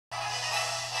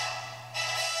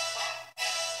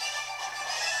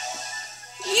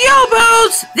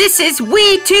YouTubers! This is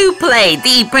We2Play,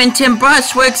 the Brenton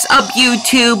Brushworks of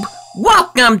YouTube.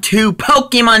 Welcome to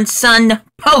Pokémon Sun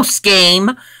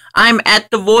Post-Game. I'm at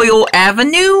the Royal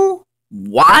Avenue.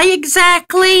 Why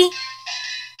exactly?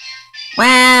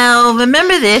 Well,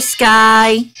 remember this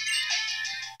guy?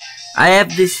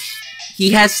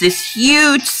 He has this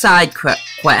huge side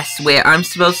quest where I'm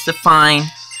supposed to find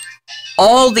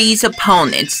all these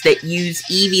opponents that use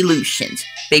Eeveelutions.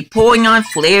 Vaporeon,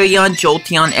 Flareon,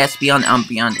 Jolteon, Espeon,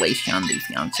 Umbreon, Glaceon,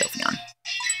 Leafeon, Sylveon.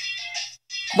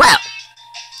 Well,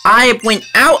 I went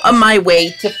out of my way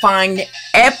to find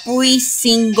every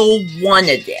single one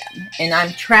of them, and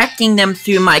I'm tracking them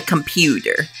through my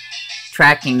computer.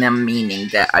 Tracking them meaning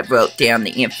that I wrote down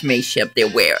the information of their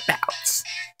whereabouts.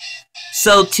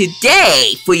 So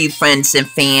today, for you friends and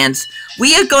fans,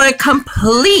 we are going to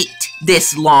complete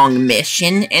this long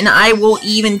mission, and I will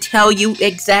even tell you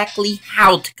exactly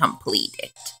how to complete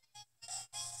it.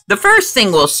 The first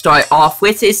thing we'll start off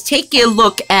with is taking a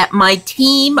look at my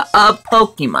team of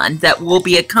Pokemon that will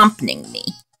be accompanying me.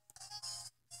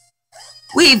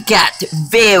 We've got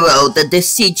Vero the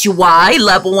Decidueye,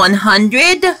 level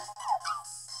 100.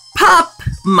 Pup,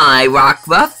 my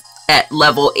Rockruff, at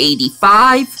level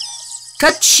 85.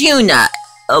 Kachuna,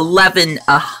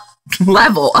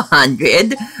 level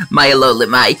 100, my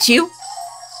Alolamaichu.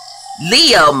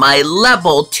 Leo, my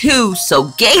level 2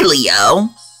 Solgaleo,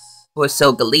 or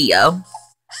Solgaleo.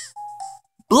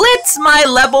 Blitz, my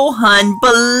level 100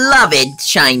 beloved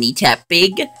shiny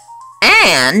Tepig.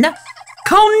 And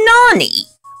Konani,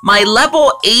 my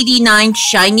level 89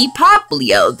 shiny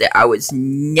Popplio that I was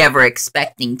never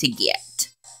expecting to get.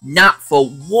 Not for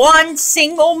one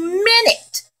single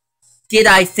minute did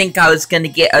I think I was going to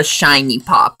get a shiny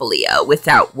Popplio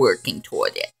without working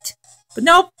toward it. But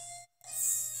nope.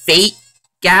 Fate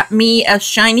got me a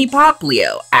shiny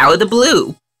Popplio out of the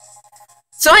blue.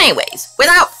 So anyways,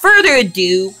 without further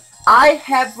ado, I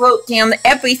have wrote down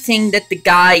everything that the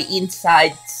guy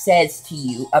inside says to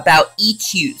you about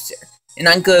each user. And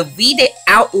I'm going to read it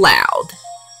out loud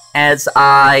as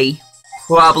I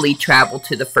probably travel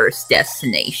to the first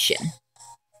destination.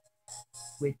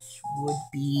 Which would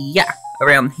be, yeah,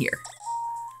 around here.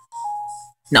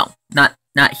 No, not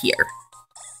here.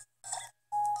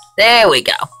 There we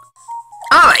go.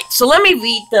 Alright, so let me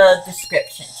read the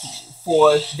description to you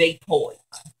for Vaporeon.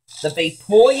 The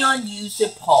Vaporeon user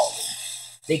Polly.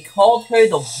 They called her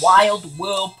the Wild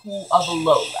Whirlpool of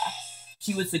Alola.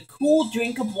 She was a cool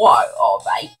drink of water,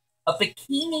 alright. A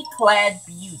bikini-clad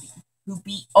beauty who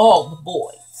beat all the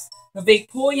boys. Her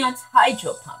Vaporeon's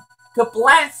Hydro Pump could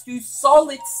blast through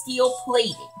solid steel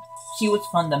plating. She was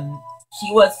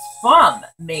from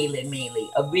Melee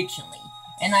originally,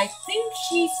 and I think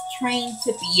she's trained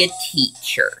to be a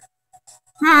teacher.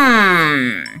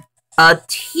 A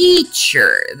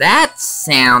teacher. That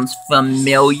sounds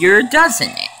familiar,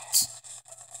 doesn't it?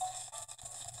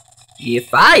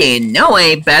 If I didn't know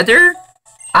any better,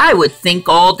 I would think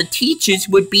all the teachers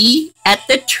would be at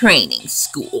the training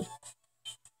school.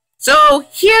 So,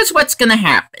 here's what's gonna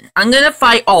happen. I'm gonna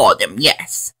fight all of them,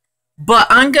 yes. But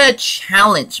I'm gonna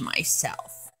challenge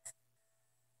myself.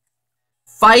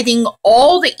 Fighting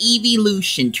all the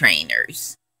Eeveelution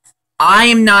trainers. I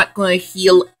am not gonna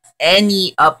heal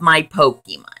any of my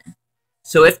Pokemon.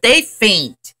 So if they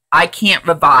faint, I can't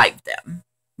revive them.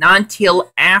 Not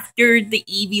until after the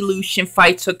Eeveelution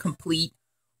fights are complete,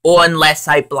 or unless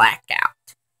I black out.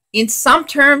 In some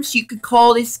terms, you could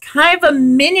call this kind of a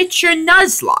miniature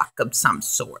Nuzlocke of some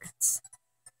sorts.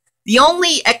 The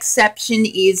only exception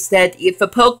is that if a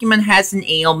Pokemon has an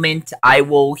ailment, I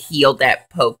will heal that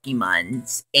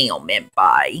Pokemon's ailment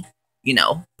by,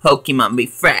 Pokemon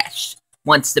Refresh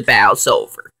once the battle's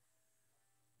over.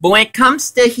 But when it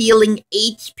comes to healing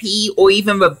HP or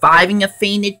even reviving a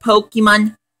fainted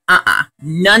Pokemon,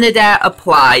 none of that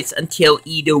applies until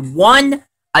either 1,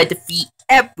 I defeat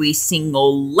every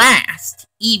single last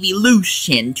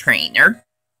Eeveelution trainer,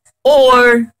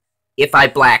 or if I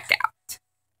black out.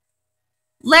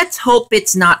 Let's hope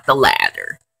it's not the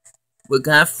latter. We're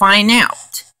gonna find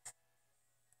out.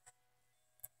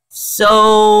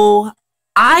 So,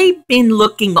 I've been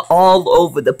looking all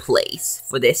over the place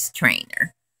for this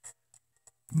trainer.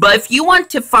 But if you want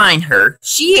to find her,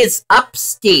 she is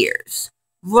upstairs.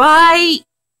 Right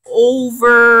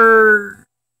over...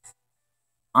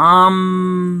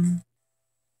 You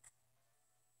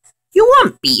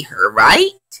won't be her,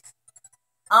 right?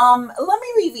 Let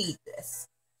me reread this.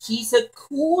 She's a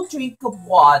cool drink of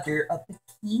water, a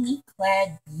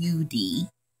bikini-clad beauty.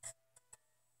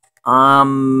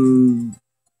 Hi,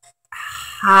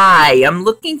 I'm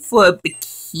looking for a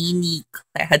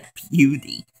bikini-clad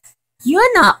beauty.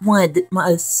 You're not one of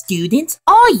my students,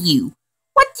 are you?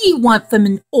 What do you want from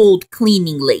an old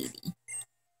cleaning lady?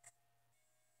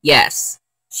 Yes,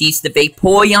 she's the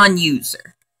Vaporeon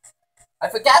user. I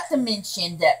forgot to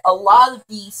mention that a lot of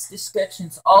these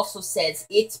descriptions also says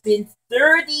it's been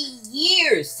 30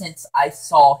 years since I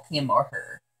saw him or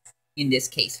her. In this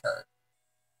case, her.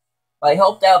 But I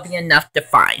hope that'll be enough to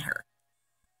find her.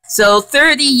 So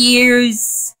 30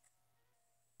 years...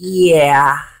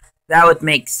 yeah, that would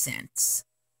make sense.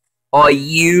 Are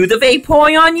you the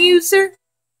Vaporeon user?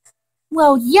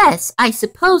 Well, yes, I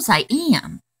suppose I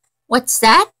am. What's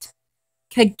that?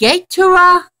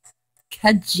 Kagetura?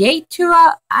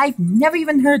 I've never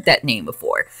even heard that name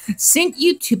before. Sent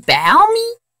you to bow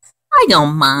me? I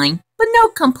don't mind, but no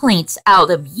complaints out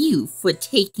of you for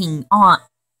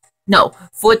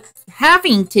for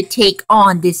having to take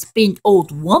on this bent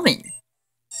old woman.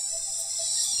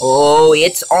 Oh,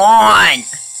 it's on!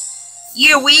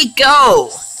 Here we go!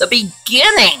 The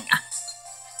beginning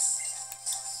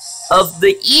of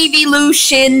the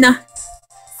Eeveelution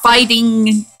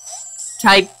fighting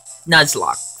type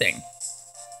Nuzlocke thing.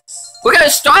 We're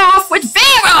gonna start off with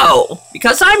Vero!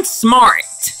 Because I'm smart!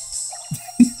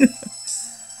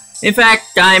 In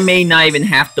fact, I may not even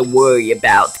have to worry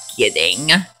about getting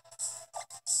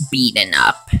beaten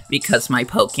up because my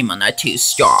Pokemon are too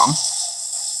strong.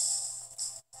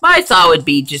 But I thought it would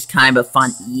be just kind of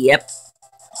fun. Yep.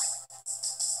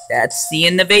 That's the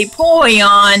end of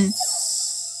Vaporeon.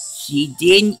 She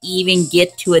didn't even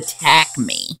get to attack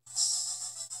me.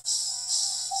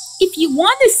 If you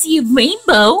want to see a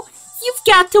rainbow, you've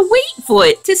got to wait for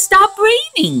it to stop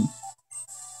raining.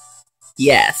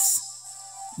 Yes.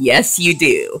 Yes, you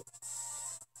do.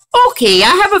 Okay,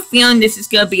 I have a feeling this is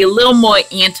going to be a little more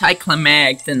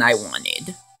anticlimactic than I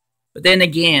wanted. But then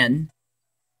again,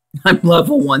 I'm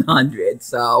level 100,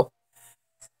 so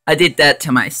I did that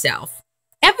to myself.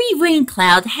 Every rain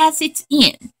cloud has its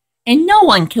end, and no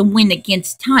one can win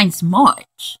against time's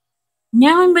march.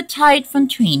 Now I'm retired from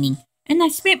training, and I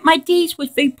spent my days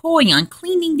with Vaporeon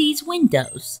cleaning these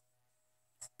windows.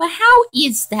 But how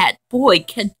is that boy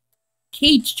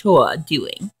Kagetura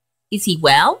doing? Is he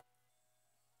well?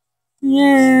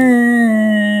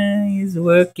 Yeah, he's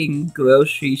working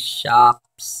grocery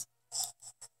shops,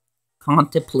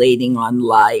 contemplating on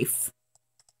life,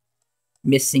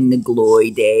 missing the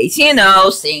glory days. You know,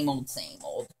 same old, same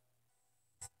old.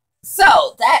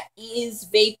 So, that is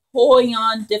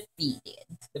Vaporeon defeated.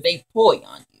 The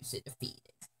Vaporeon user defeated.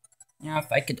 Now,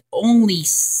 if I could only...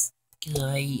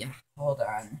 hold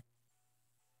on.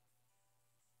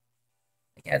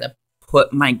 I gotta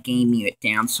put my game unit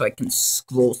down so I can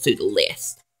scroll through the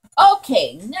list.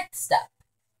 Okay, next up.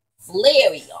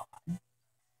 Flareon.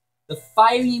 The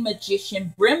fiery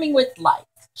magician brimming with life.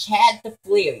 Chad the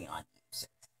Flareon user.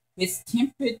 His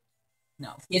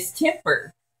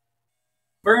temper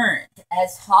burned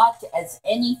as hot as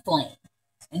any flame,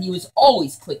 and he was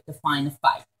always quick to find a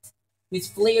fight. His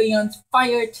Flareon's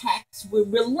fire attacks were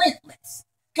relentless,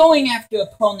 going after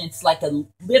opponents like a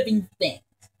living thing.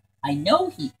 I know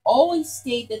he always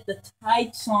stayed at the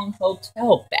Tide Song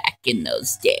Hotel back in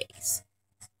those days.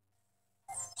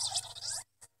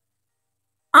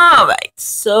 Alright,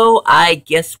 so I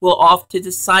guess we're off to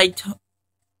the side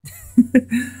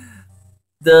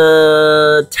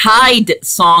the Tide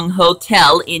Song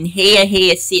Hotel in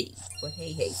Heya City. Or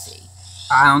Hey City.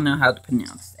 I don't know how to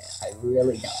pronounce that. I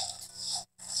really don't.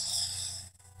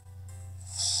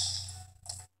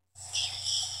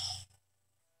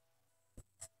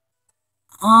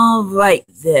 Alright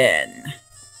then.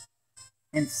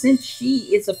 And since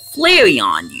she is a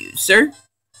Flareon user,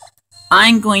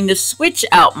 I'm going to switch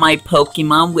out my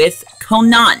Pokemon with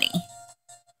Konani,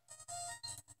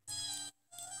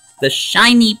 the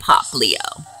shiny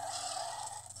Poplio,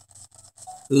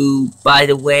 who, by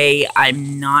the way,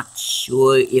 I'm not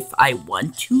sure if I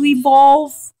want to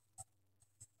evolve.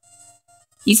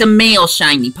 He's a male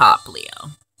shiny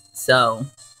Poplio, so,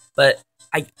 but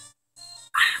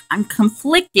I'm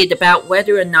conflicted about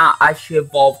whether or not I should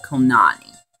evolve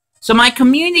Konani. So my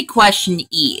community question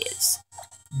is,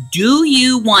 do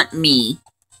you want me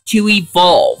to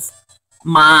evolve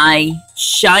my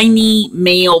shiny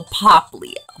male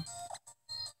Poplio?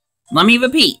 Let me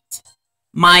repeat.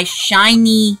 My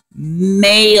shiny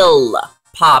male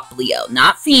Poplio,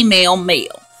 not female,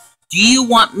 male. Do you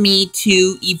want me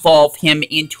to evolve him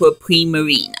into a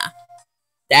Primarina?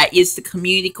 That is the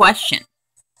community question.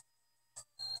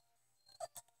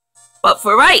 But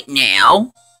for right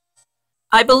now,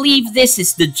 I believe this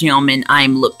is the gentleman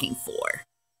I'm looking for.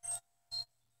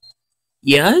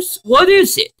 Yes? What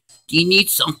is it? Do you need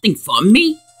something from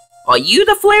me? Are you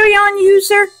the Flareon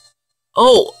user?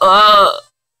 Oh,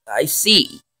 I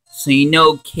see. So you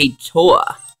know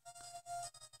Keitora.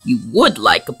 You would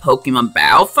like a Pokemon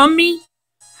battle from me?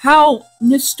 How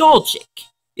nostalgic.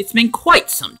 It's been quite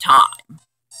some time.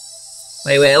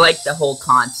 Wait, I like the whole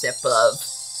concept of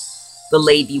the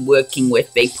lady working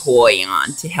with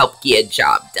Vaporeon to help get a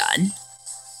job done.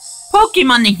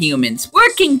 Pokemon and humans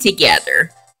working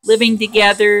together. Living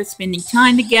together, spending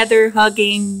time together,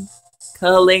 hugging,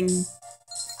 cuddling,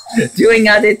 doing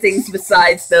other things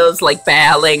besides those like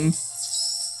battling.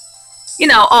 You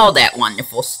know, all that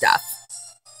wonderful stuff.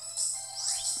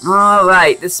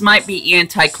 Alright, this might be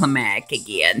anticlimactic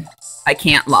again. I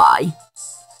can't lie.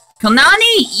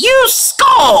 Konani, you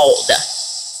scold!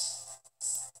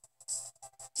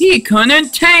 He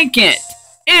couldn't take it!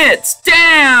 It's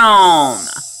down!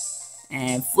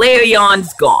 And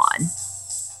Flareon's gone.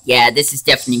 Yeah, this is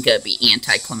definitely gonna be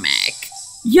anticlimactic.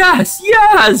 Yes!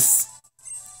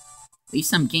 At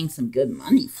least I'm getting some good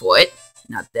money for it.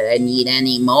 Not that I need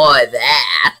any more of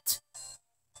that.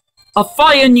 A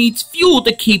fire needs fuel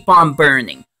to keep on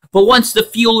burning, but once the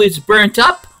fuel is burnt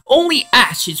up, only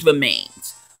ashes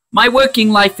remains. My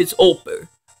working life is over.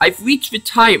 I've reached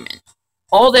retirement.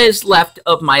 All that is left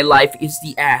of my life is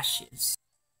the ashes.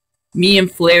 Me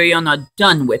and Flareon are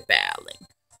done with battling.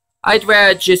 I'd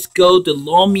rather just go to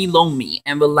Lomi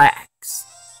and relax.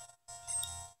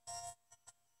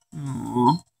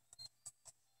 Aww.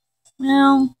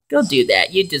 Well, go do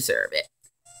that. You deserve it.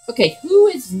 Okay, who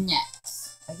is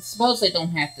next? I suppose I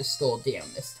don't have to scroll down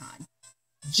this time.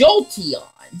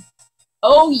 Jolteon.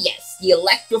 Oh yes, the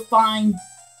electrifying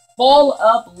ball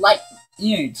of light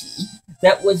energy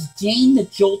that was Jane the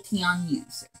Jolteon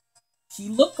user. She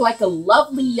looked like a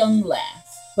lovely young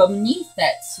lass, but beneath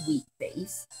that sweet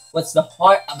face was the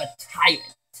heart of a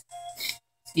tyrant.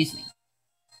 Excuse me.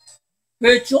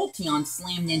 Her Jolteon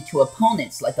slammed into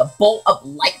opponents like a bolt of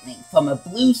lightning from a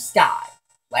blue sky.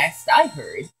 Last I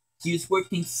heard, she was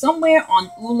working somewhere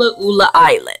on Ula Ula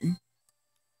Island.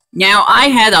 Now, I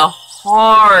had a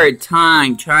hard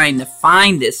time trying to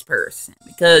find this person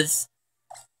because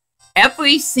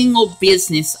every single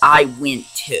business I went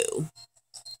to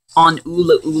on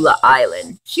Ula Ula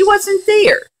Island, she wasn't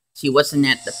there. She wasn't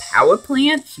at the power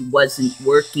plant, she wasn't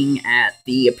working at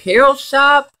the apparel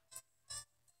shop,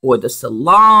 or the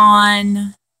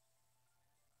salon,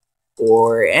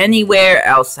 or anywhere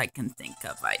else I can think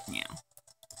of right now.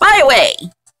 By the way,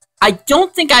 I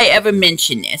don't think I ever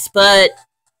mentioned this, but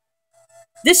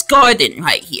this garden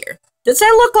right here, does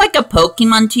that look like a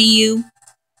Pokemon to you?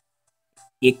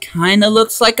 It kinda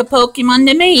looks like a Pokemon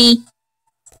to me.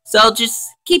 So just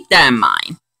keep that in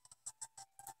mind.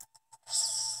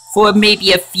 For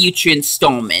maybe a future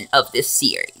installment of this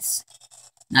series.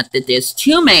 Not that there's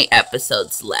too many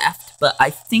episodes left, but I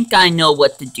think I know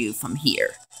what to do from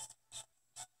here.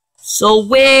 So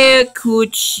where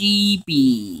could she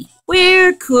be?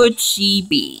 Where could she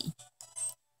be?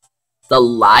 The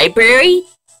library?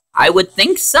 I would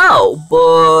think so,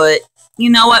 but you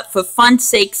know what? For fun's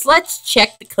sakes, let's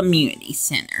check the community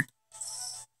center.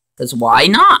 Because why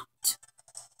not?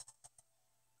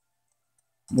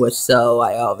 Or so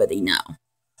I already know.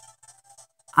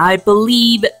 I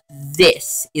believe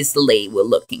this is the lady we're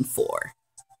looking for.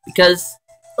 Because,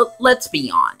 let's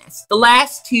be honest, the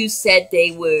last two said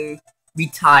they were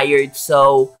retired,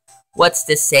 so what's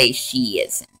to say she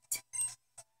isn't?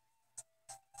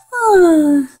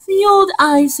 The old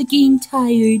eyes are getting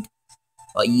tired.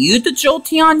 Are you the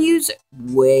Jolteon user?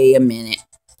 Wait a minute.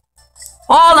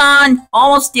 Hold on!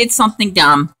 Almost did something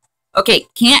dumb. Okay,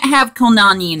 can't have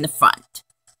Konani in the front.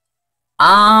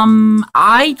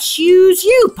 I choose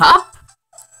you, pup.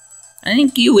 I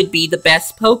think you would be the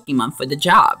best Pokemon for the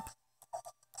job.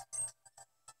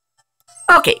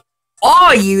 Okay,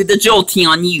 are you the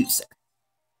Jolteon user?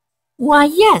 Why,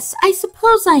 yes, I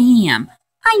suppose I am.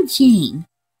 I'm Jane.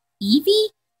 Eevee?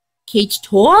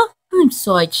 Keitora? I'm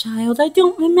sorry, child, I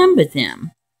don't remember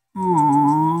them.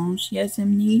 Aww, she has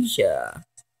amnesia.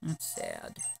 That's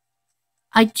sad.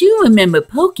 I do remember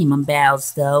Pokemon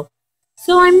battles, though,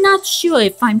 so I'm not sure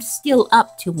if I'm still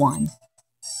up to one.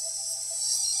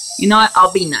 You know what?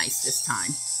 I'll be nice this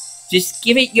time. Just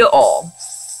give it your all.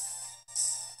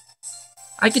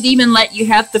 I could even let you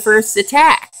have the first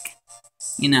attack.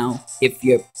 You know, if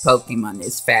your Pokemon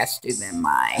is faster than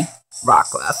my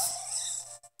Rockruff.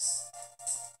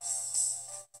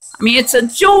 I mean, it's a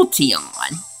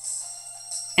Jolteon.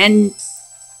 And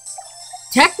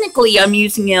technically, I'm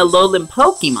using a Alolan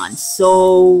Pokemon,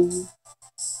 so...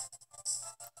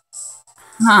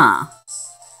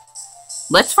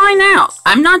 Let's find out.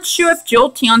 I'm not sure if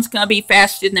Jolteon's gonna be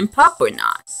faster than Pup or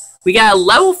not. We got a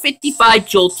level 55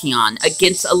 Jolteon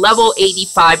against a level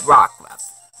 85 Rockruff.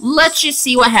 Let's just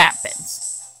see what happens.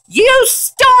 Use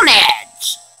Stone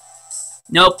Edge!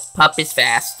 Nope, Pup is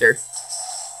faster.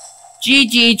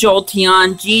 GG,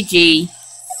 Jolteon, GG.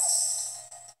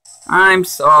 I'm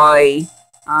sorry.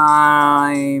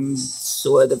 I'm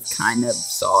sort of kind of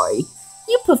sorry.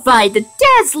 You provide a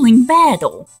dazzling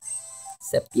battle.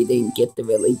 Except you didn't get to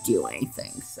really do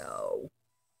anything, so...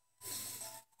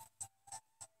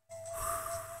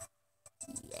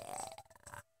 yeah.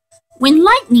 When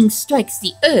lightning strikes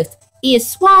the earth, it is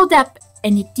swallowed up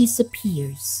and it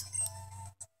disappears.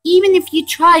 Even if you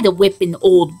try to whip an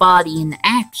old body into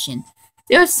action,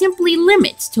 there are simply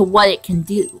limits to what it can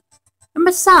do. And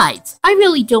besides, I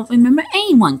really don't remember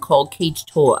anyone called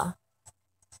Cage-Tora.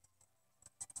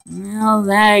 Well,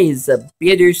 that is a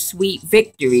bittersweet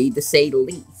victory, to say the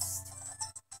least.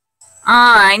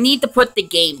 I need to put the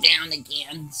game down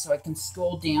again, so I can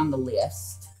scroll down the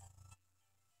list.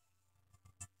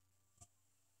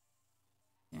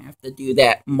 I have to do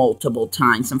that multiple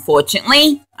times,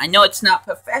 unfortunately. I know it's not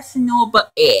professional,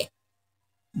 but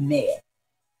meh.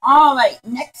 Alright,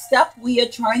 next up, we are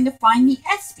trying to find the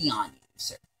Espeon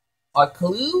user. Our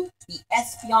clue, the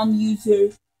Espeon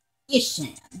user,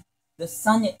 Ishan. The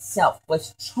sun itself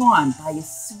was charmed by his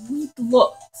sweet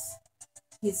looks.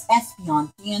 His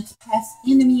Espeon danced past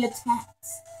enemy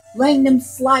attacks, letting them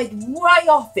slide right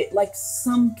off it like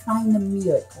some kind of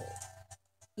miracle.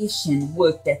 Ishan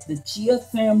worked at the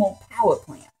geothermal power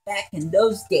plant back in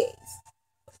those days.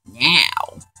 But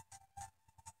now...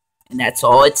 and that's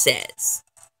all it says.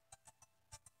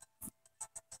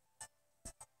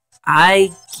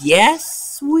 I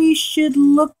guess we should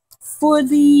look for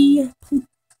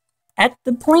at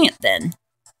the plant then.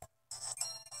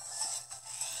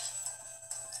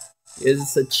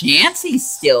 There's a chance he's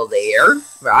still there,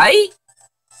 right?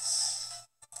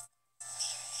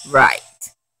 Right.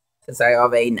 Because I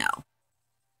already know.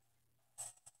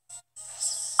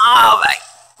 Alright,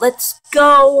 let's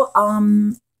go.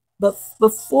 But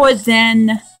before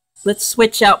then, let's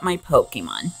switch out my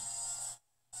Pokemon.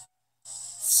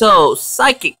 So,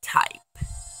 Psychic type.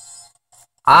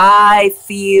 I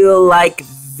feel like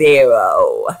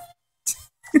Vero.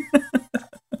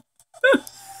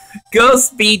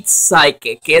 Ghost beats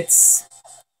Psychic.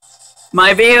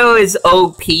 My Vero is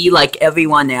OP like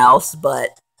everyone else,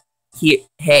 but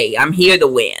hey, I'm here to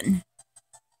win.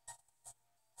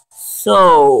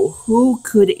 So, who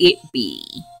could it be?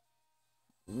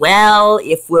 Well,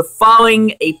 if we're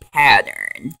following a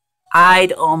pattern,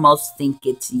 I'd almost think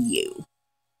it's you.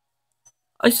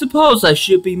 I suppose I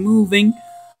should be moving.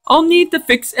 I'll need to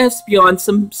fix Espeon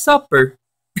some supper.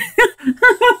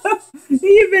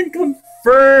 He even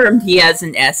confirmed he has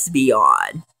an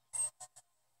Espeon.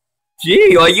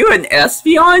 Gee, are you an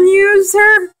Espeon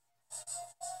user?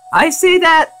 I say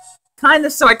that kind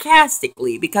of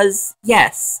sarcastically because,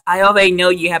 yes, I already know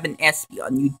you have an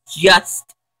Espeon. You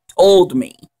just told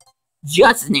me.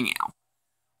 Just now.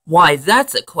 Why,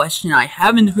 that's a question I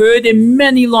haven't heard in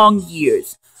many long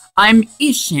years. I'm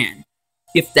Ishan,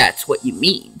 if that's what you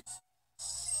mean.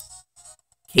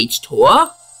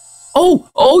 Cage-Tora?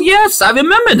 Oh yes, I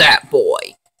remember that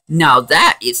boy. Now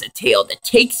that is a tale that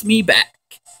takes me back.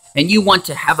 And you want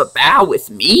to have a bow with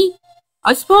me?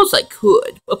 I suppose I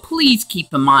could, but please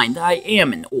keep in mind I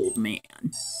am an old man.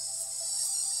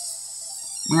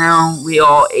 Well, we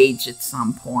all age at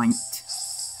some point.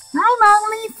 I'm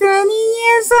only 30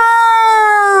 years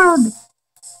old!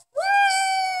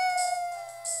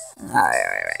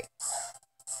 Alright.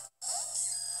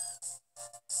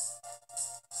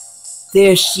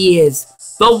 There she is,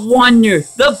 the wonder,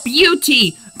 the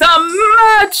beauty,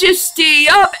 the majesty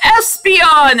of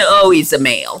Espeon! Oh, he's a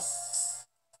male.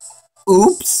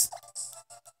 Oops.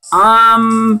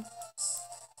 I'm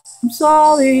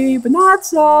sorry, but not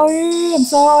sorry. I'm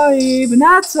sorry, but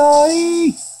not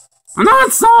sorry. I'm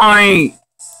not sorry.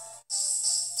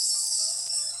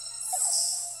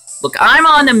 Look, I'm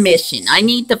on a mission. I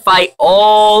need to fight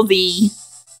all the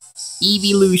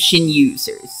Eeveelution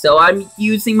users, so I'm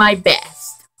using my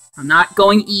best. I'm not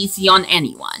going easy on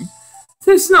anyone.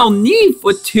 There's no need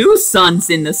for two suns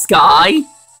in the sky.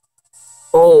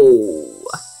 Oh.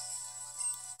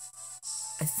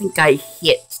 I think I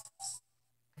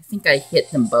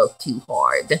hit them both too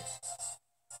hard.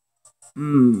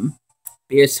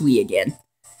 Bittersweet again.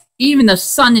 Even the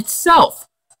sun itself,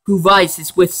 who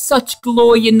rises with such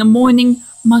glory in the morning,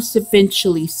 must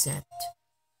eventually set.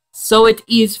 So it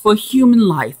is for human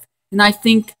life, and I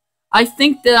think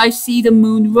that I see the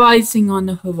moon rising on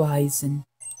the horizon.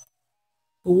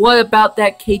 But what about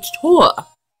that Cage-Tora?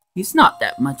 He's not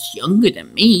that much younger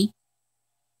than me.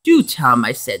 Do tell him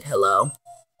I said hello.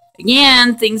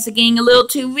 Again, things are getting a little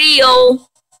too real.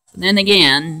 But then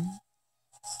again,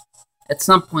 at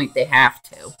some point they have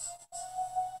to.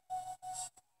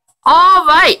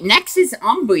 Alright, next is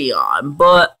Umbreon,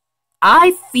 but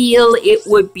I feel it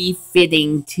would be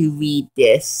fitting to read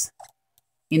this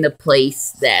in a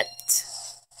place that,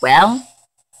 well,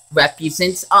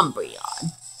 represents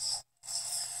Umbreon.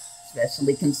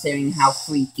 Especially considering how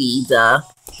freaky the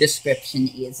description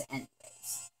is anyways.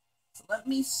 So let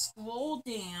me scroll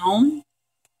down.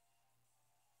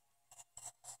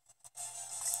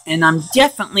 And I'm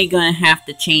definitely going to have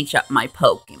to change up my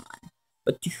Pokemon.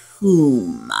 But to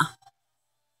whom?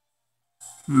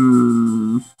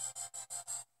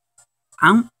 I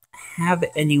don't have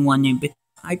anyone in between.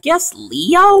 I guess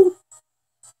Leo?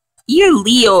 Either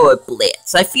Leo or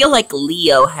Blitz. I feel like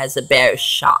Leo has a better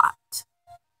shot.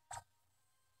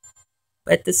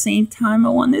 But at the same time, I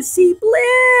want to see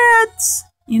Blitz.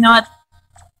 You know what?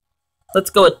 Let's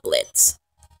go with Blitz.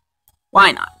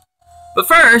 Why not? But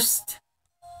first,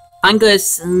 I'm going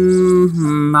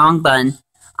to... wrong button.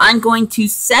 I'm going to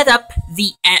set up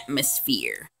the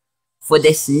atmosphere for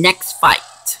this next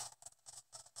fight.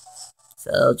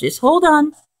 So just hold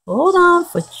on. Hold on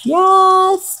for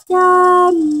just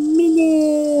a minute.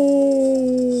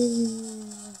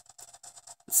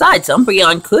 Besides,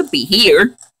 Umbreon could be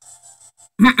here.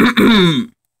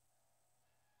 The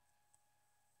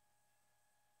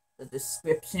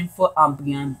description for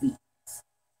Umbreon reads: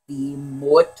 the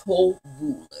immortal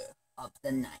ruler of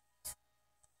the night.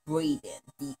 Brayden,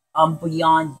 the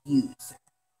Umbreon user.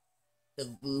 The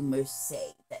rumors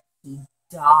say that he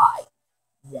died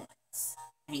once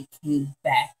and came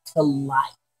back to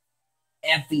life.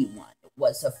 Everyone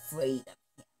was afraid of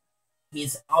him.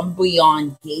 His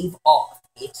Umbreon gave off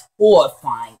its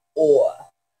horrifying aura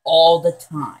all the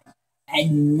time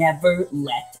and never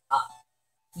let up.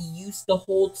 He used to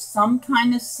hold some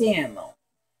kind of ceremony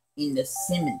in the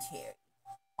cemetery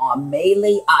on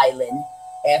Melee Island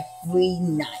every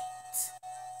night.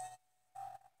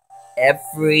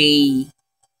 Every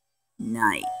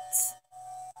night.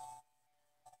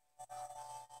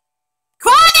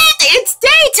 Quiet! It's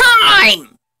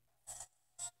daytime!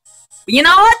 But you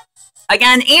know what? I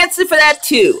got an answer for that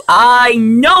too. I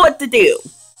know what to do.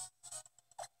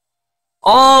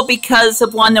 All because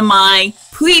of one of my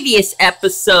previous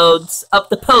episodes of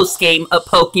the post-game of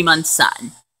Pokemon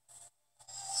Sun.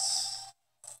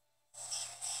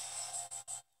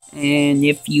 And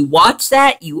if you watch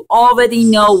that, you already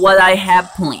know what I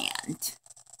have planned.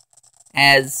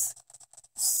 As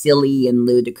silly and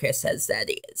ludicrous as that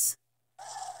is.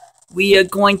 We are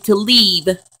going to leave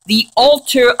the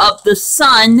altar of the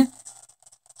sun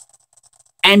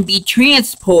and be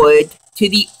transported to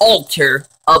the altar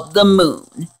of the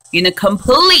moon in a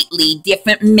completely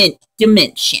different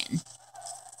dimension.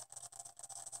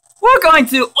 We're going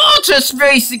to ultra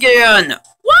space again!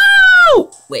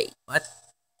 Woo! Wait, what?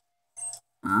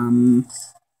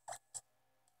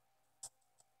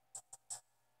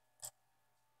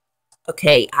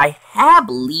 Okay, I have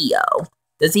Leo.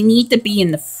 Does he need to be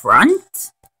in the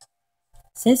front?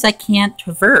 It says I can't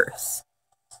traverse.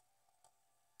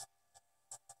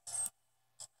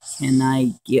 Can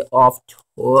I get off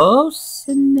Tauros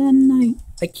and then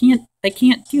I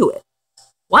can't do it.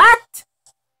 What?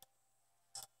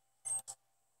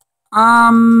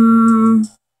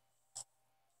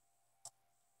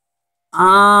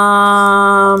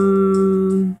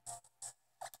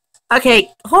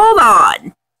 Okay, hold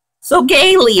on. So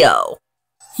Galio,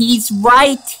 he's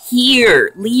right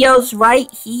here. Leo's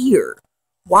right here.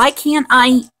 Why can't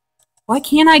I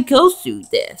go through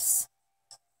this?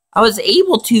 I was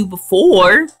able to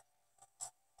before.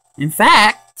 In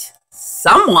fact,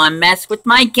 someone messed with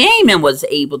my game and was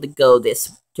able to go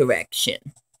this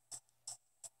direction.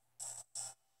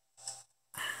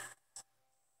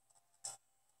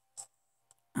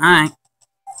 Alright.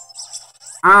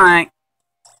 Alright.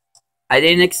 I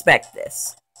didn't expect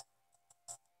this.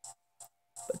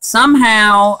 But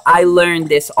somehow, I learned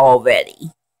this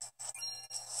already.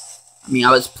 I mean,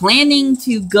 I was planning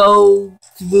to go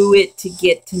through it to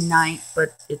get tonight, but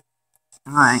it...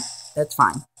 Alright, that's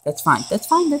fine. That's fine. That's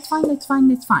fine. That's fine. That's fine.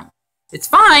 That's fine. It's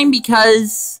fine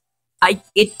because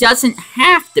it doesn't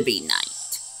have to be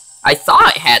night. I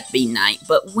thought it had to be night,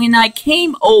 but when I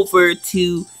came over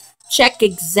to check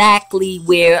exactly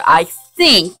where I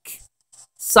think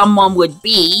someone would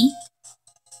be,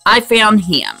 I found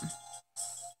him.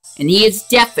 And he is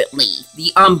definitely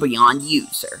the Umbreon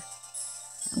user.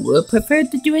 I would prefer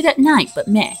to do it at night, but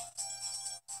meh.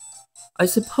 I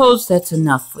suppose that's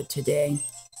enough for today.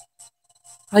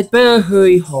 I'd better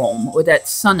hurry home, or that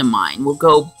son of mine will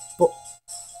go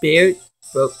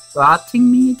rotting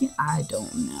me again? I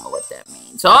don't know what that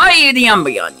means. So are you the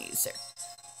Umbreon user?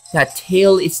 That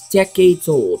tale is decades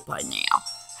old by now.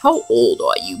 How old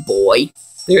are you, boy?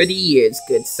 30 years,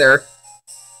 good sir.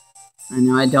 I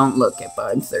know I don't look it,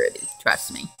 but I'm 30,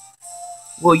 trust me.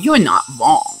 Well, you're not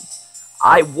wrong.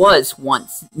 I was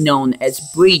once known as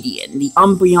Bradian, the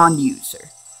Umbreon user.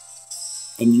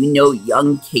 And you know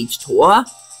young Cage-Tora?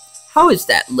 How is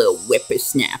that little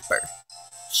whippersnapper?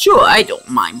 Sure, I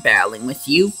don't mind battling with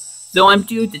you, though I'm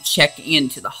due to check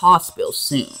into the hospital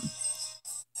soon.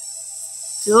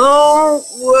 Don't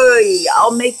worry,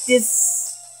 I'll make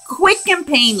this quick and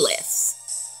painless.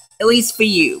 At least for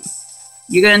you.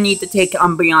 You're gonna need to take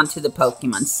Umbreon to the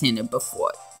Pokémon Center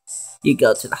before you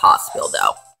go to the hospital,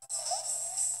 though.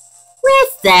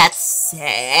 With that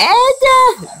said,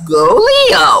 go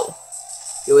Leo!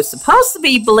 It was supposed to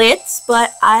be Blitz,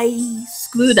 but I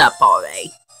screwed up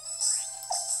already.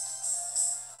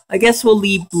 I guess we'll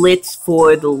leave Blitz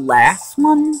for the last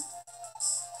one.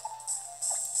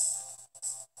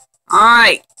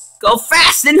 Alright, go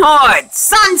fast and hard!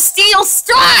 Sun Steel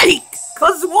Strike!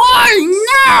 Cause why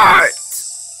not?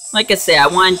 Like I said, I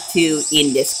want to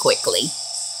end this quickly.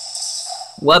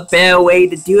 What better way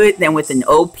to do it than with an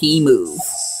OP move?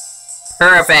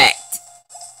 Perfect!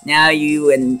 Now you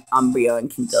and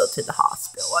Umbreon can go to the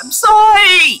hospital. I'm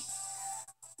sorry!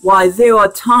 Why, there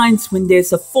are times when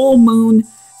there's a full moon.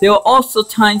 There are also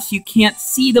times you can't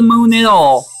see the moon at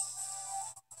all.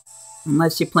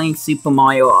 Unless you're playing Super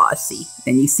Mario Odyssey.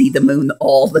 Then you see the moon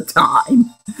all the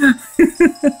time.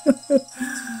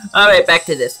 Alright, back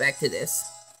to this.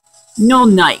 No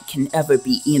night can ever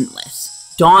be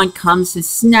endless. Dawn comes and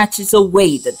snatches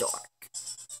away the dark.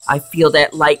 I feel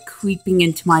that light creeping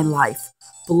into my life,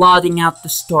 blotting out the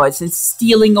stars and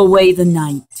stealing away the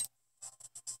night.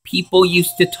 People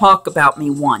used to talk about me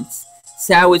once,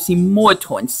 say I was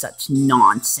immortal and such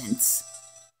nonsense.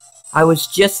 I was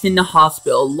just in the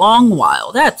hospital a long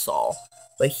while, that's all,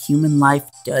 but human life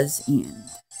does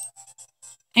end.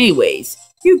 Anyways,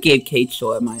 you gave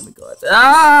Cage-Tora my regards.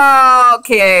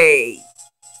 Okay!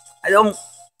 I don't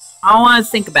want to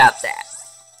think about that.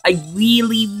 I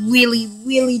really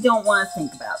don't want to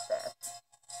think about that.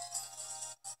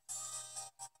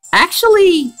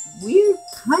 Actually, we're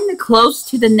kind of close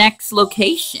to the next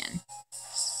location.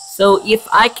 So if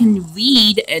I can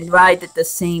read and write at the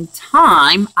same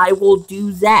time, I will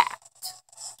do that.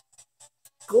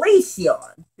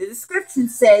 Glaceon. The description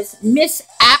says, Miss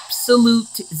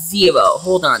Absolute Zero.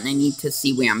 Hold on, I need to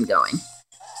see where I'm going.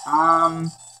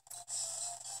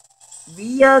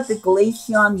 Via the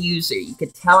Glaceon user, you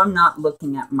could tell I'm not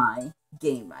looking at my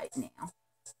game right now.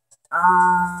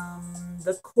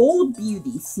 The Cold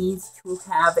Beauty seems to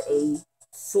have a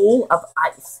soul of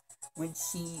ice when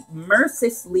she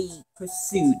mercilessly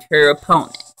pursued her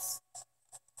opponents.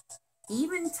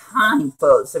 Even time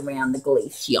froze around the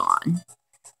Glaceon.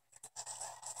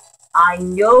 I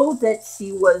know that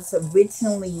she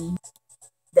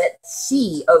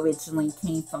originally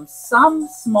came from some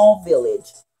small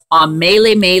village on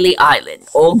Melee Island.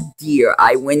 Oh dear,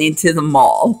 I went into the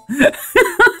mall.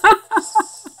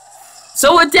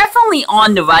 So we're definitely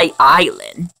on the right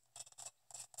island.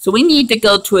 So we need to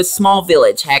go to a small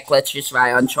village. Heck, let's just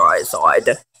ride on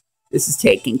Charizard. This is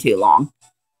taking too long.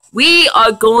 We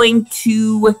are going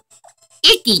to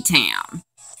Icky Town.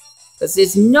 Because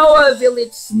there's no other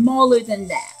village smaller than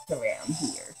that around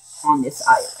here on this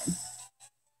island.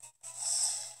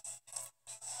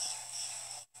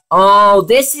 Oh,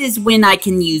 this is when I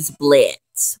can use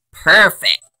Blitz.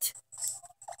 Perfect.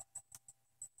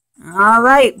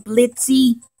 Alright,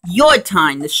 Blitzy, your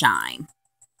time to shine.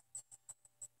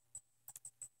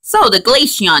 So, the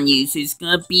Glaceon user is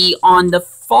going to be on the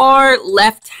far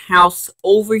left house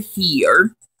over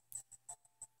here.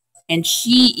 And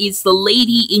she is the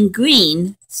lady in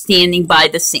green standing by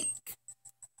the sink.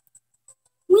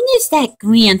 When is that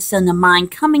grandson of mine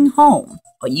coming home?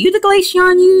 Are you the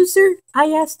Glaceon user?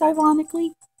 I asked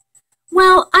ironically.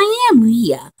 Well, I am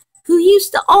Rhea, who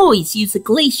used to always use a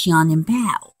Glaceon in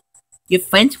battle. You're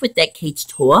friends with that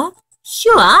Cage-Tora?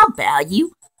 Sure, I'll bow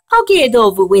you. I'll get it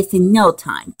over with in no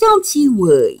time, don't you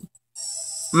worry.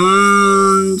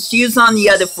 Shoes on the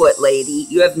other foot, lady.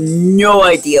 You have no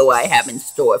idea what I have in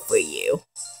store for you.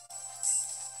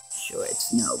 Sure,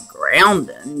 it's no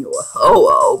grounding, you're a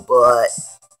ho-oh, but...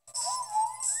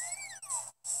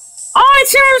 Oh,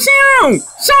 it's him!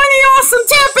 Shiny awesome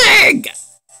tapping!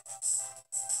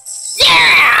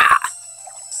 Yeah!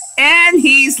 And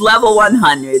he's level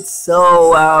 100,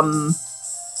 so,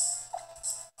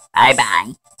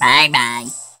 bye-bye. Bye-bye.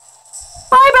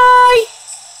 Bye-bye!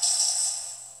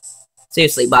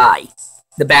 Seriously, bye.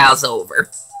 The battle's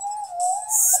over.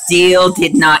 Still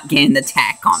did not get an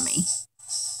attack on me.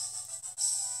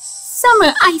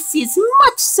 Summer ice is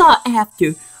much sought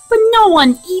after, but no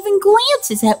one even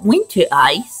glances at winter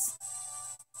ice.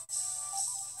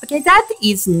 Okay, that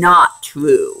is not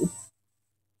true.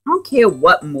 I don't care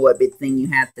what morbid thing you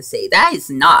have to say. That is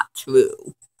not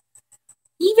true.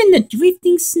 Even the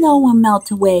drifting snow will melt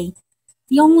away.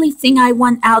 The only thing I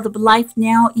want out of life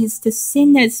now is to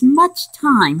spend as much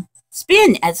time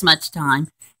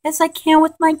as I can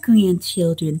with my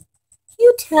grandchildren.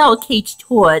 You tell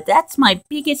H2O that's my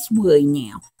biggest worry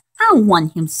now. I don't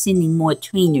want him sending more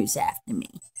trainers after me.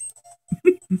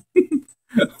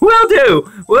 Will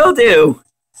do.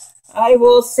 I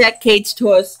will set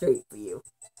H2O straight for you.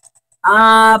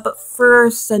 But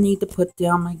first I need to put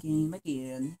down my game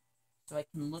again so I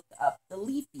can look up the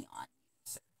Leafeon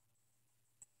user.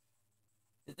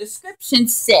 The description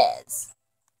says,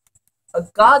 a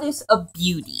goddess of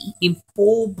beauty in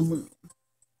full bloom,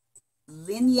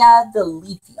 Linnea the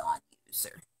Leafeon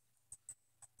user.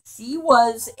 She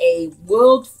was a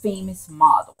world-famous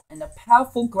model and a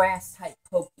powerful grass-type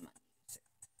Pokemon user.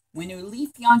 When her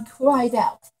Leafeon cried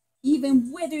out, even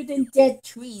withered and dead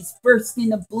trees burst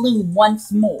into bloom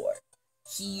once more.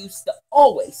 She used to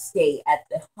always stay at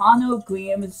the Hano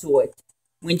Grand Resort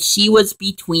when she was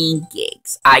between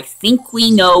gigs. I think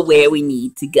we know where we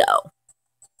need to go.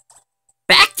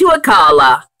 Back to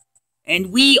Akala,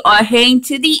 and we are heading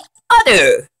to the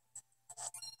other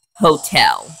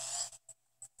hotel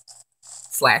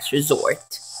 /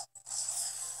 resort.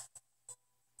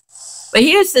 But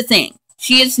here's the thing.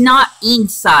 She is not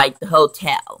inside the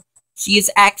hotel. She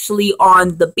is actually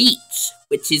on the beach,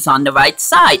 which is on the right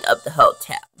side of the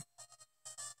hotel.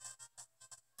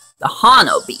 The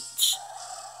Hano Beach.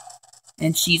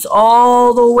 And she's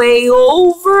all the way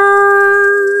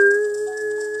over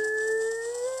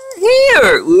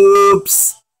here.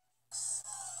 Oops.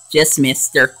 Just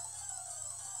missed her.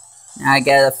 Now I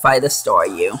gotta fight a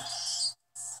Staryu.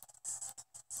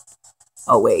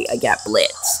 Oh wait, I got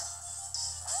Blitz.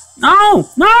 No!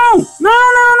 No! No!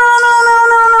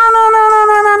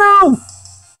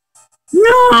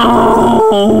 No!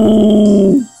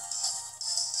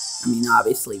 I mean,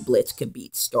 obviously, Blitz could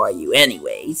beat Staryu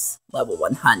anyways. Level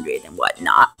 100 and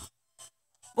whatnot.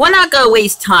 We're not gonna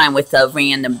waste time with a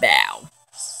random bow.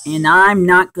 And I'm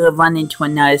not gonna run into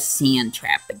another sand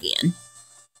trap again.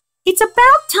 It's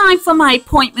about time for my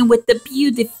appointment with the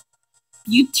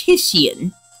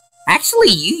beautician. Actually,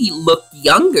 you look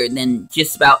younger than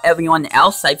just about everyone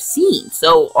else I've seen.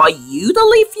 So, are you the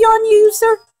Leafeon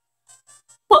user?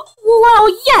 Well,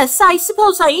 yes, I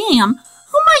suppose I am.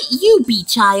 Who might you be,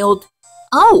 child?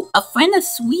 Oh, a friend of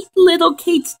sweet little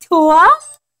Kate's Tora?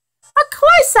 Of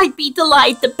course I'd be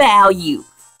delighted to bow you.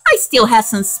 I still have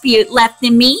some spirit left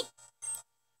in me.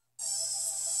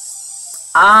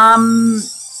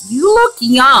 You look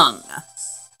young.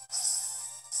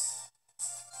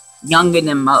 Younger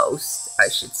than most, I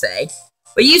should say.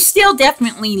 But you still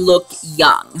definitely look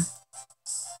young.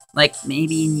 Like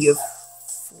maybe in your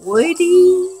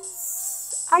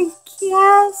 40s, I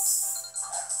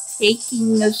guess.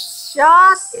 Taking a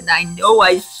shot, and I know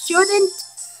I shouldn't.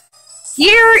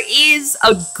 Here is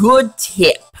a good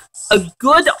tip. A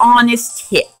good, honest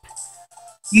tip.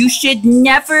 You should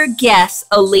never guess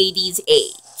a lady's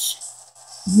age.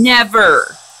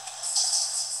 Never.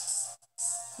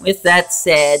 With that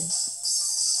said,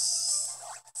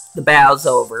 the bow's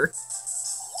over.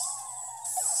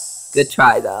 Good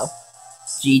try, though.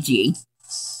 GG.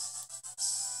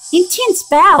 Intense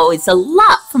bow is a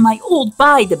lot for my old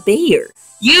body to bear.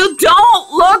 You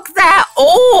don't look that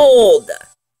old!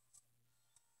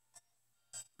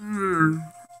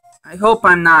 I hope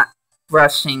I'm not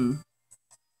rushing.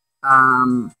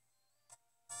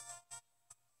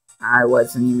 I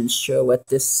wasn't even sure what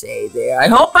to say there. I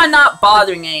hope I'm not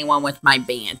bothering anyone with my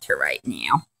banter right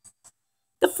now.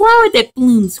 The flower that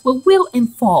blooms will wilt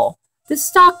and fall. The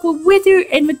stalk will wither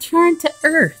and return to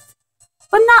earth.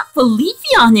 But not for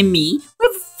Leafeon and me. We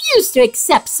refuse to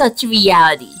accept such a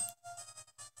reality.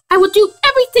 I will do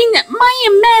everything that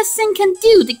Maya Madison can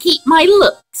do to keep my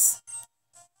looks.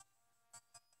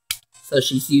 So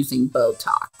she's using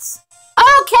Botox.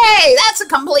 Okay, that's a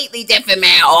completely different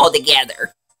matter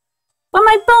altogether. But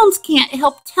my bones can't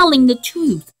help telling the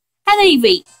truth. At any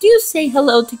rate, do say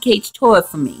hello to H2O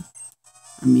for me.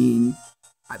 I mean,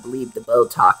 I believe the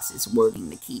Botox is working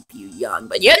to keep you young,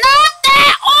 but you're not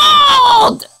that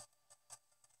old!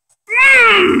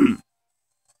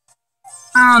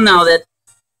 I don't know,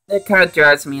 that kind of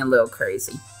drives me a little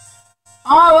crazy.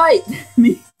 Alright,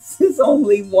 there's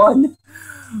only one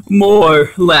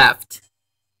more left.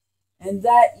 And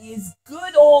that is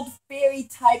good old fairy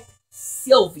type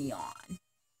Sylveon.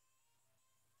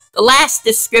 The last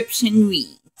description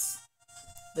reads,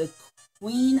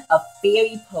 Queen of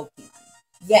Fairy Pokemon.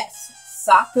 Yes,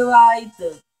 Sakurai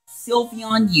the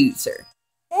Sylveon user.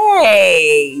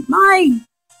 Hey, my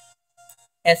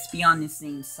Espeon is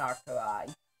named Sakurai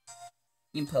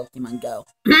in Pokemon Go.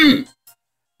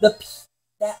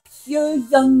 That pure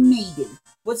young maiden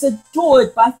was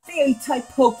adored by fairy-type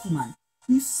Pokemon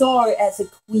who saw her as a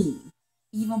queen.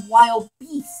 Even wild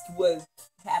beasts were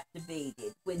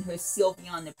captivated when her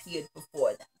Sylveon appeared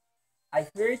before them. I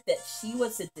heard that she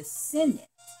was a descendant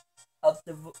of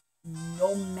the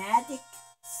nomadic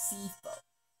sea folk.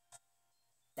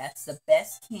 That's the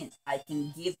best hint I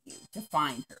can give you to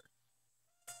find her.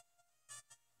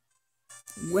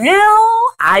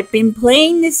 Well, I've been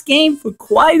playing this game for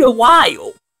quite a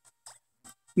while.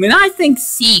 When I think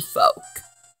sea folk,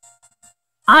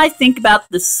 I think about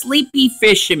the Sleepy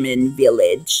Fisherman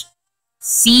Village,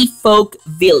 Sea Folk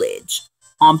Village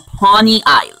on Pawnee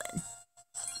Island.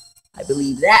 I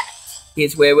believe that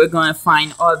is where we're going to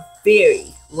find our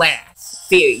very last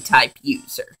fairy-type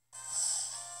user.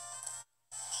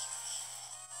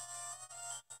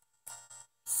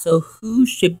 So who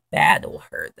should battle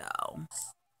her, though?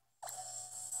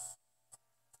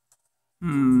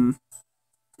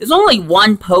 There's only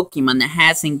one Pokemon that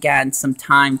hasn't gotten some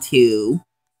time to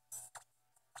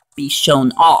be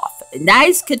shown off, and that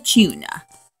is Kachuna.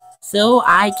 So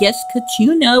I guess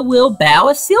Kachuna will battle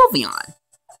a Sylveon.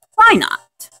 Why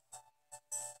not?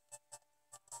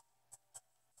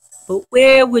 But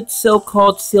where would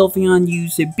so-called Sylveon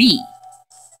user be?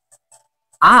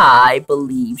 I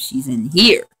believe she's in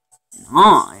here. And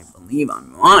I believe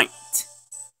I'm right.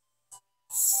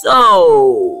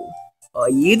 So, are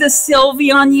you the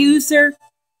Sylveon user?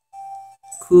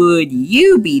 Could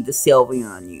you be the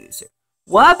Sylveon user?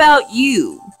 What about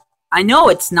you? I know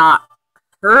it's not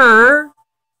her.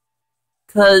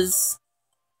 'Cause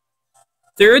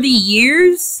 30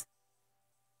 years?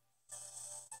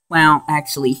 Well,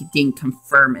 actually, he didn't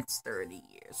confirm it's 30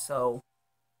 years, so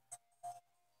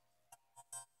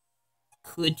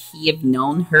could he have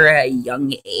known her at a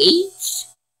young age?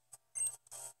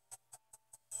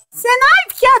 Then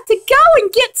I've got to go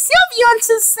and get Sylveon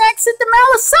some snacks at the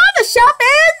Malasada shop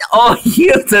and... Oh,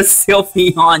 you're the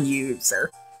Sylveon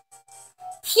user.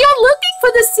 You're looking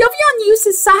for the Sylveon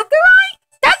user Sakurai?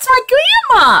 That's my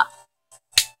grandma!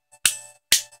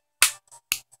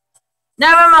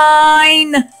 Never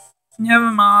mind!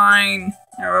 Never mind.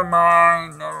 Never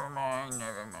mind. Never mind.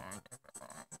 Never mind. Never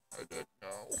mind. I didn't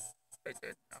know. I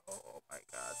didn't know. Oh my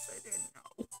gosh, I didn't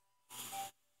know.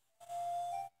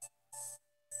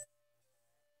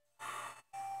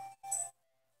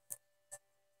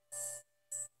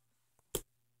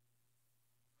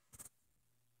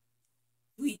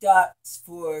 Three dots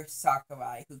for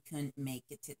Sakurai, who couldn't make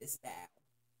it to this battle.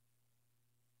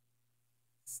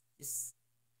 Just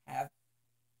have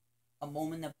a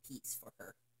moment of peace for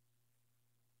her.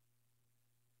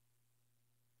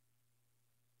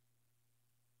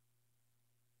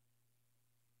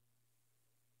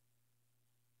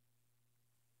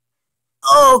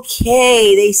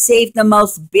 Okay, they saved the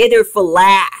most bitter for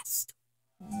last.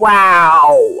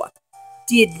 Wow.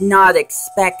 Did not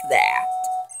expect that.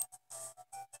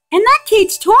 And that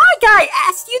cage toy guy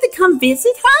asked you to come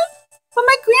visit her? But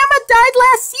my grandma died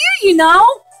last year, you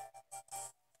know.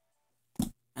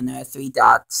 And there are three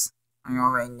dots. I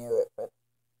already knew it, but...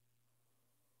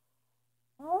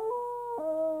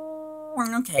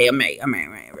 Okay, I'm ready.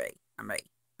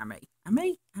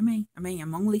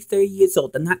 I'm only 30 years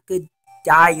old. I'm not gonna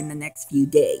die in the next few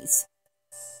days.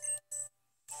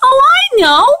 Oh, I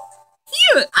know!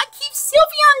 Here, I keep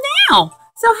Sylveon now.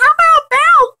 So how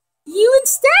about you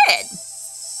instead?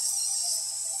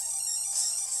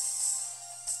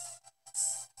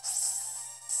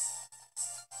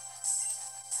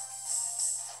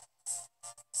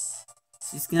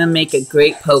 She's gonna make a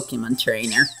great Pokemon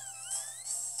trainer.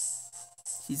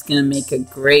 She's gonna make a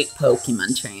great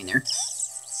Pokemon trainer.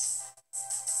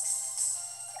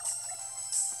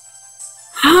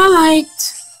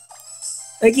 Alright.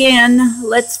 Again,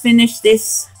 let's finish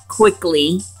this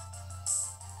quickly.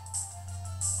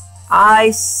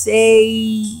 I say...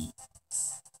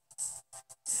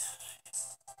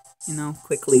 You know,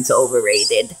 quickly's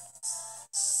overrated.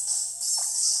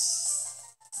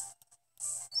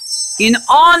 In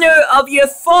honor of your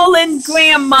fallen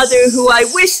grandmother who I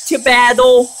wish to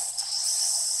battle,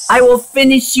 I will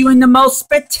finish you in the most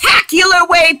spectacular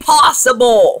way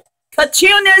possible.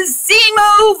 Kachuna's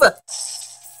Z-move!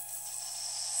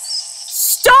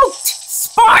 Stoked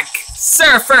Spark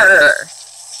Surfer!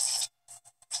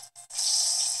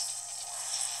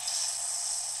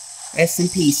 Rest in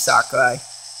peace, Sakurai.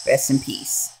 Rest in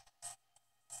peace.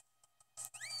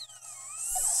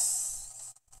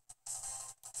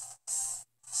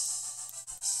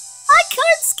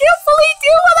 skillfully do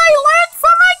what I learned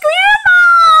from my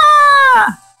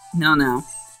grandma!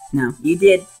 No, you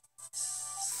did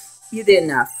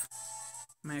enough.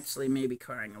 I'm actually maybe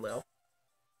crying a little.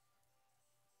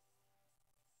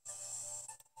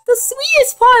 The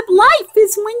sweetest part of life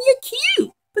is when you're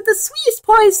cute, but the sweetest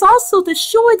part is also the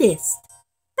shortest.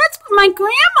 That's what my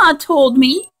grandma told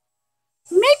me.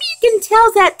 Maybe you can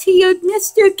tell that to your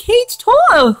Mr. Cage Toy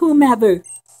or whomever.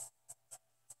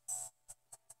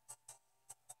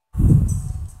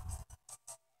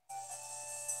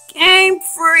 Game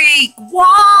Freak,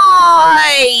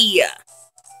 why?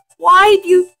 Why'd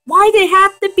it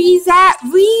have to be that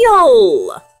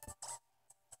real?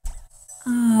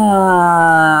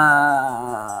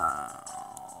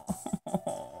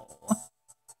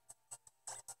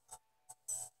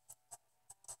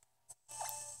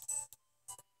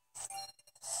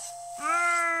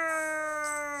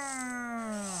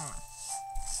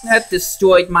 That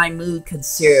destroyed my mood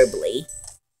considerably.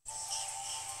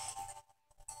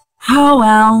 Oh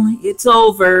well, it's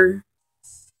over.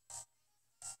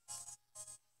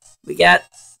 We got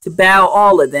to battle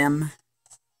all of them,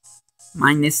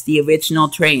 minus the original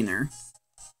trainer.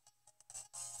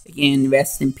 Again,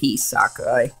 rest in peace,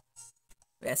 Sakurai.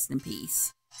 Rest in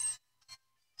peace.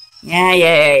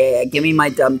 Yeah. Give me my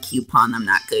dumb coupon I'm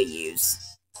not gonna use.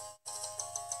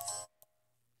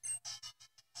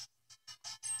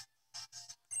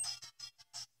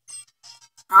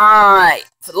 Alright,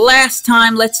 for the last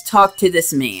time, let's talk to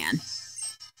this man.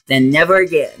 Then never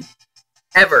again.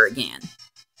 Ever again.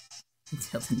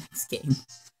 Until the next game.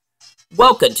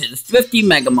 Welcome to the Thrifty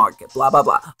Mega Market, blah blah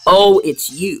blah. Oh, it's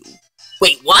you.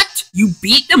 Wait, what? You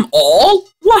beat them all?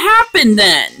 What happened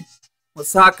then? Well,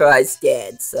 Sakurai's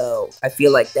dead, so I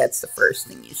feel like that's the first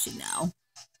thing you should know.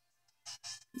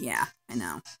 Yeah, I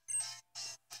know.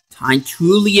 Time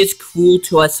truly is cruel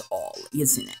to us all,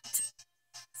 isn't it?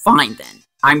 Fine then.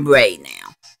 I'm ready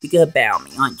now. You're gonna bow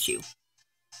me, aren't you?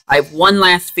 I have one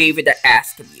last favor to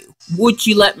ask of you. Would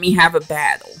you let me have a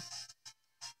battle?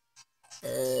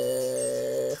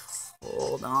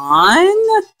 Hold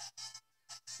on.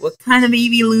 What kind of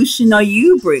Eeveelution are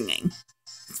you bringing?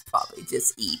 It's probably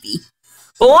just Eevee.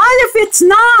 But what if it's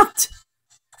not?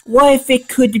 What if it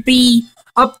could be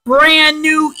a brand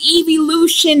new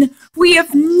Eeveelution we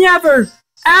have never,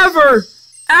 ever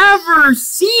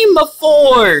seen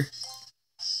before?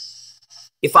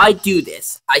 If I do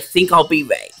this, I think I'll be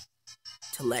ready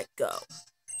to let go.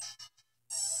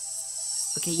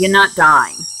 Okay, you're not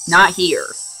dying. Not here.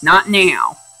 Not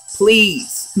now.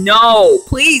 Please. No.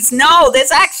 Please, no.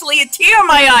 There's actually a tear in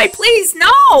my eye. Please,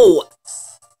 no.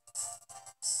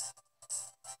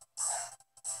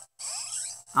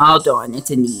 Oh, darn.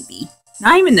 It's an Eevee.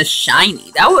 Not even a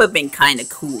shiny. That would have been kind of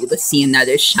cool to see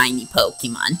another shiny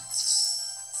Pokemon.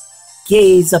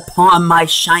 Gaze upon my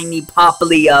shiny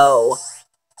Poplio.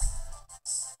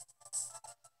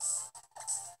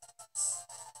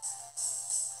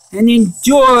 And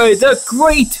enjoy the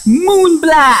great moon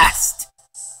blast!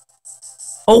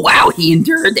 Oh wow, he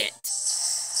endured it.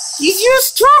 He's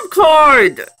used trump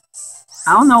card!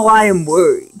 I don't know why I'm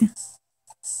worried.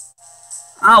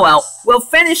 Oh well, we'll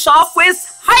finish off with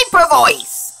Hyper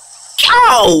Voice!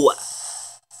 Go!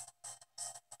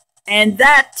 And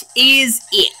that is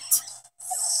it.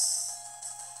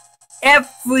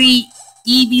 Every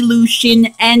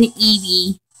Eeveelution and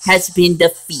Eevee has been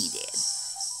defeated.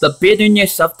 The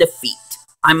bitterness of defeat.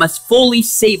 I must fully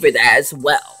savor that as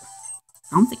well.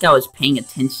 I don't think I was paying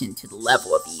attention to the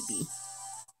level of Eevee.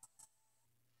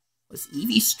 Was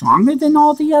Eevee stronger than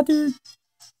all the other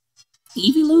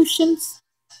Eeveelutions?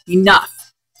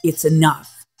 Enough. It's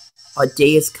enough. Our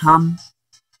day has come,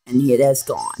 and it has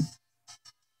gone.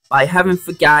 But I haven't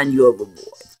forgotten your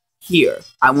reward. Here,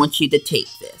 I want you to take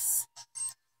this.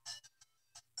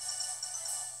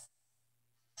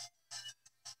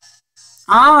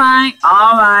 Alright.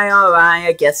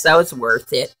 I guess that was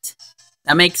worth it.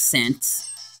 That makes sense.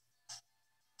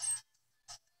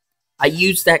 I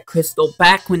used that crystal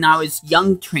back when I was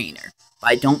young trainer,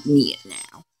 but I don't need it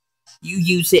now. You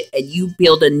use it and you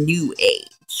build a new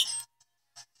age.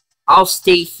 I'll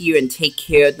stay here and take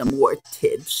care of the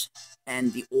mortage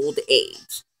and the old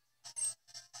age.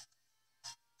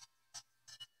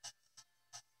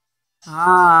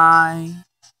 Bye.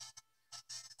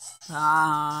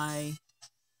 Bye.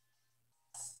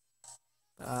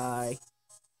 Bye.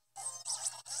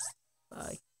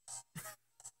 Bye.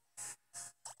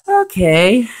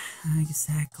 Okay, not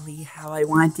exactly how I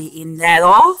want to end that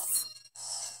off,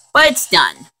 but it's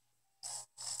done.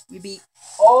 We beat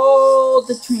all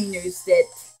the trainers that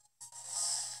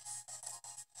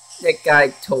guy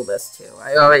told us to.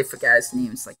 I already forgot his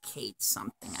name. It's like Kate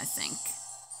something, I think.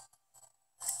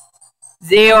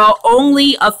 There are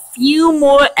only a few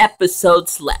more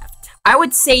episodes left. I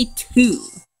would say 2.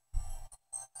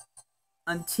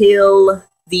 Until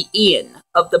the end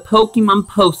of the Pokemon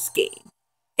Post-Game.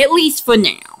 At least for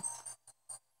now.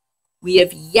 We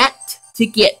have yet to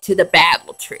get to the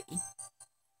battle tree.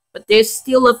 But there's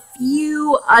still a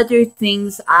few other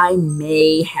things I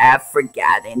may have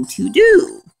forgotten to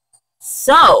do.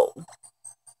 So,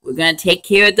 we're going to take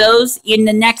care of those in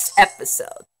the next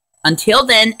episode. Until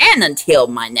then, and until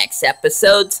my next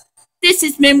episodes, this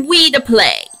has been We to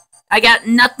Play. I got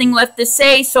nothing left to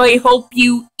say, so I hope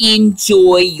you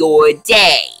enjoy your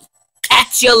day.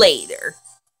 Catch you later.